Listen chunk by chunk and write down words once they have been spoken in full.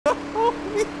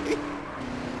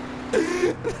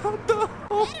Not the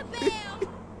homie.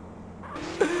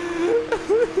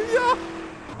 Yo. Yo.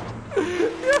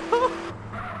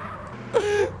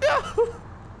 Yo.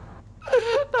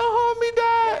 The homie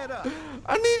died. I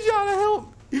need y'all to help.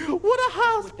 Where the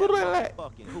hospital at?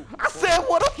 I said,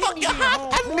 where the fucking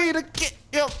hospital? I need to get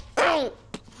him out.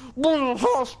 Where the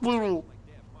hospital?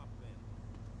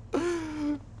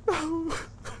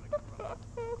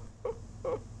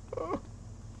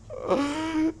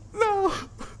 No.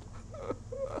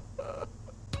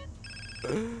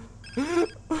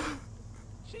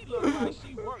 She looks like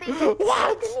she works.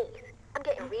 What? Denise, I'm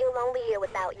getting real lonely here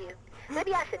without you.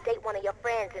 Maybe I should date one of your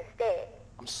friends instead.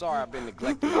 I'm sorry I've been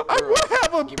neglecting my girl. I would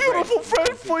have a Get beautiful ready. friend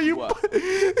Come for pick you, up. but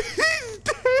he's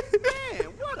dead.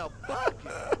 Man, what a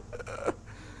bucket.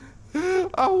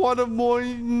 I want to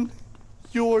mourn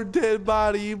your dead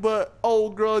body, but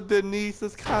old girl Denise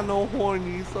is kind of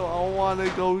horny, so I want to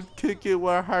go kick it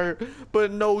with her.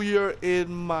 But know you're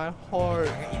in my heart.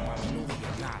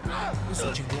 Bling,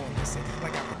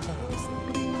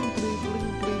 bling,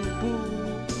 bling, bling,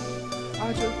 boom.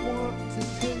 I just want to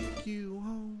take you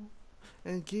home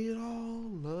and get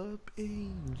all up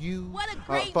in you. What a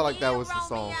great I felt like that deal, was the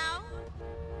song. Romeo.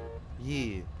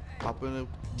 Yeah, hop in a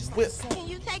whip. Can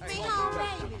you take me home,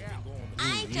 baby?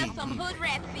 I ain't just some hood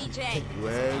rat, CJ.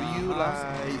 Wherever you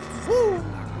like. Woo!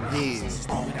 Yeah.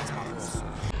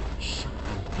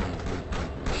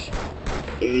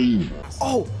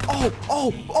 Oh, oh,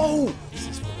 oh, oh!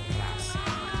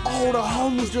 Oh, the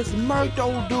homies just murked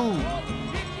old dude.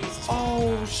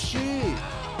 Oh, shit.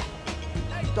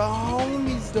 The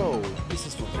homies, though.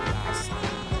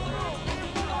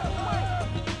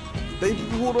 They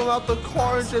pulled him out the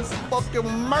car and just fucking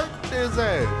murked his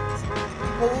ass.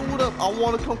 Hold up, I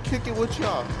want to come kick it with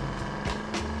y'all.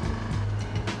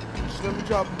 Just let me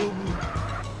drop boo boo.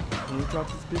 Let me drop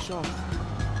this bitch off.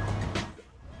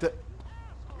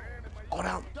 Oh,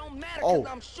 down. Oh.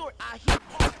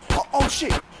 Oh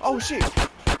shit. Oh shit.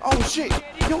 Oh shit.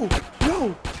 Yo,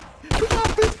 yo. You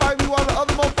got fist fight me while the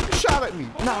other motherfucker shot at me.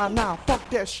 Nah, fuck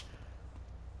that shit.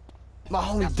 My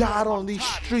homie died on these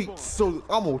streets, so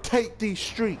I'm gonna take these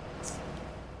streets.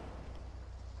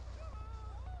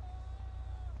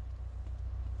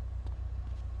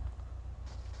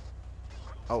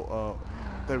 Oh,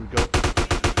 there we go.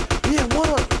 Yeah, what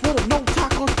up? No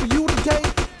tacos for you today?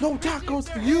 No tacos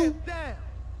for you?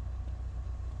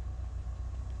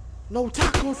 No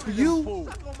tacos for you?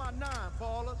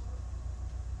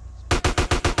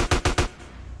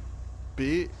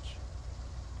 Bitch.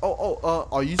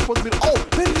 Are you supposed to be? Oh,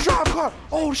 they didn't drive car.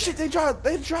 Oh shit, they drive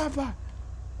by.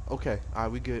 Okay,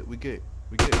 alright, we good.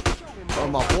 Oh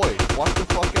my boy, watch the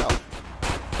fuck out.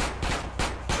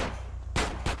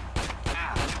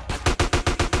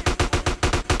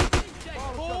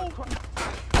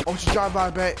 Oh, she drive by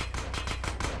back.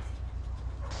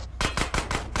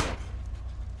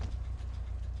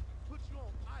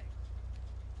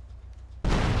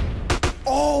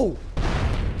 Oh!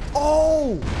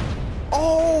 Oh!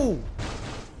 Oh!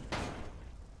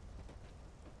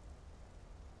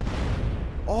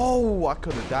 Oh, I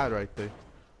could have died right there.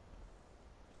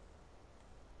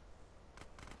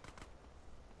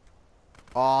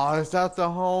 Oh, is that the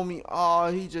homie?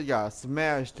 Oh, he just got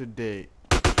smashed today.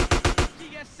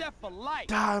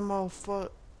 Die, motherfucker.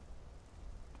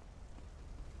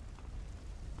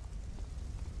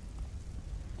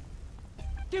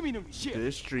 Give me them shit.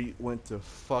 This street went to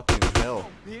fucking hell.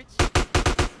 Bitch.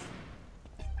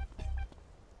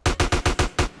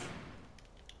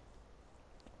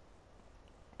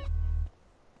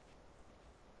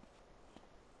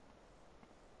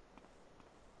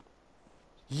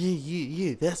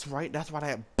 Yeah. That's right. That's why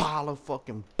that baller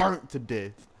fucking burnt to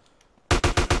death.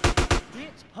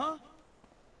 Bitch, huh?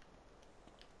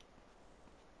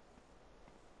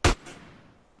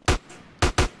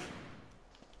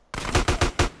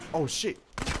 Oh shit.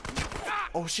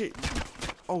 Oh shit.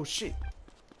 Oh shit.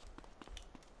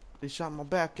 They shot my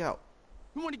back out.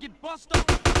 You want to get busted up?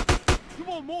 You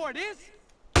want more of this?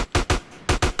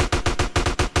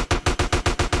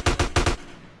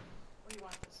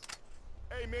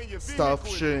 Hey man, your Stuff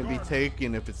vehicle is shouldn't be garbage.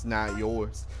 taken if it's not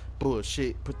yours.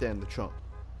 Bullshit. Put that in the trunk.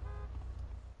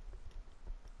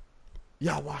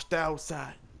 Y'all watch the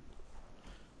outside.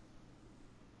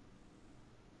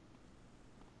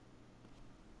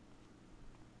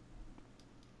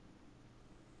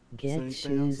 Get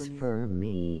shoes for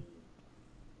me.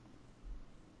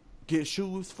 Get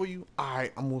shoes for you?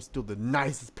 Alright, I'm gonna steal the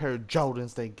nicest pair of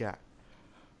Jordans they got.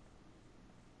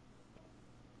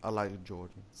 I like the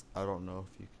Jordans. I don't know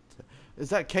if you can tell. Is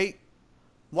that Kate?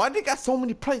 Why they got so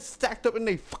many plates stacked up in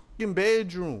their fucking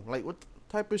bedroom? Like, what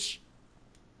type of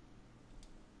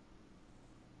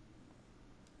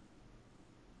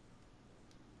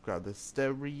Grab the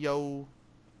stereo.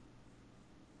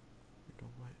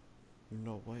 You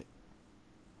know what?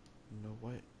 You know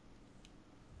what?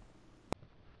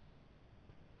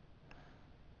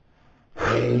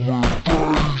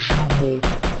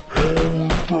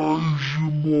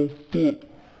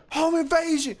 Home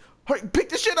invasion! Hurry, pick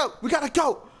this shit up! We gotta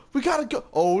go! We gotta go!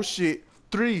 Oh shit.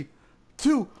 3,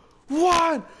 2,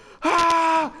 1!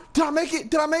 Ah! Did I make it?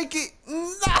 Did I make it? No!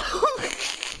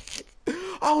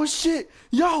 Oh shit!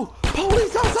 Yo!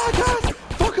 Police outside, guys!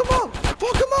 Fuck him up!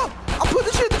 Fuck him up! I put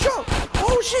this shit in the trunk!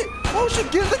 Oh shit! Oh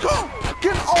shit! Get in the car!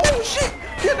 Oh shit!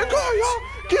 Get in the car, y'all!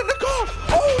 Get in the car!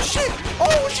 Oh shit!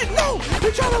 Oh shit! No!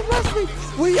 They trying to arrest me!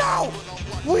 We out!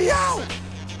 We out!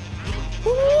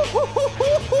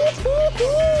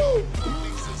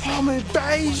 Home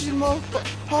invasion,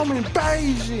 motherfucker! Home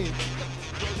invasion!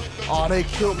 Oh, they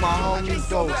killed my homies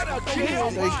though.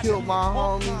 They killed my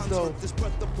homies though.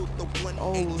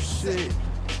 Oh shit.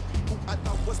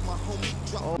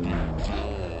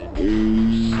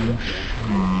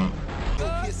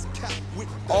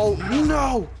 Oh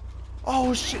no!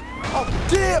 Oh shit! Oh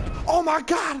dip! Oh my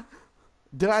god!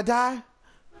 Did I die?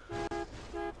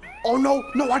 Oh no!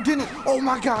 No, I didn't! Oh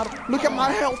my god! Look at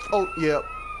my health! Oh yep.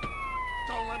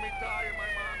 Don't let me die in my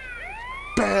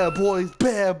mom's Bad boys,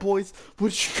 bad boys.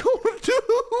 What you gonna do?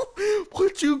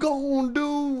 What you gonna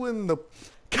do when the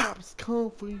cops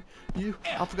come for you?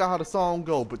 I forgot how the song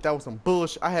go, but that was some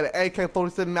bullshit. I had an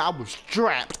AK-47, man. I was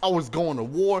strapped. I was going to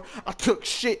war. I took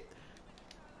shit.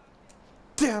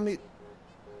 Damn it.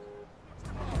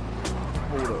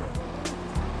 Hold up.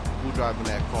 Who driving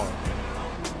that car?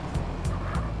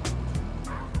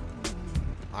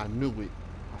 I knew it.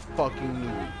 I fucking knew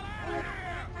it.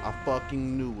 I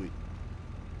fucking knew it.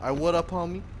 Alright, what up,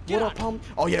 homie? What up, homie?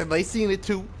 Oh yeah, they seen it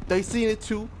too. They seen it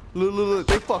too. Look, look, look.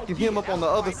 They fucking him up on the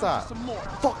other side.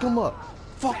 Fuck him up.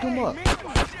 Fuck him up.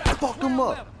 Fuck him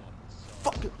up.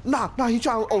 Fuck him. Nah, he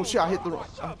trying to. Oh shit, I hit the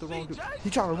wrong dude. He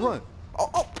trying to run.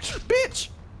 Oh, bitch!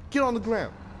 Get on the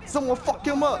ground. Someone fuck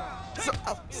him up.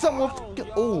 Someone fuck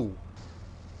him.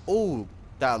 Oh,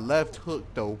 that left hook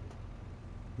though.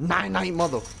 Night,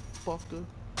 motherfucker.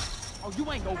 Oh,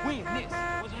 you ain't gonna win this.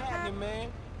 What's happening,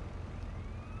 man?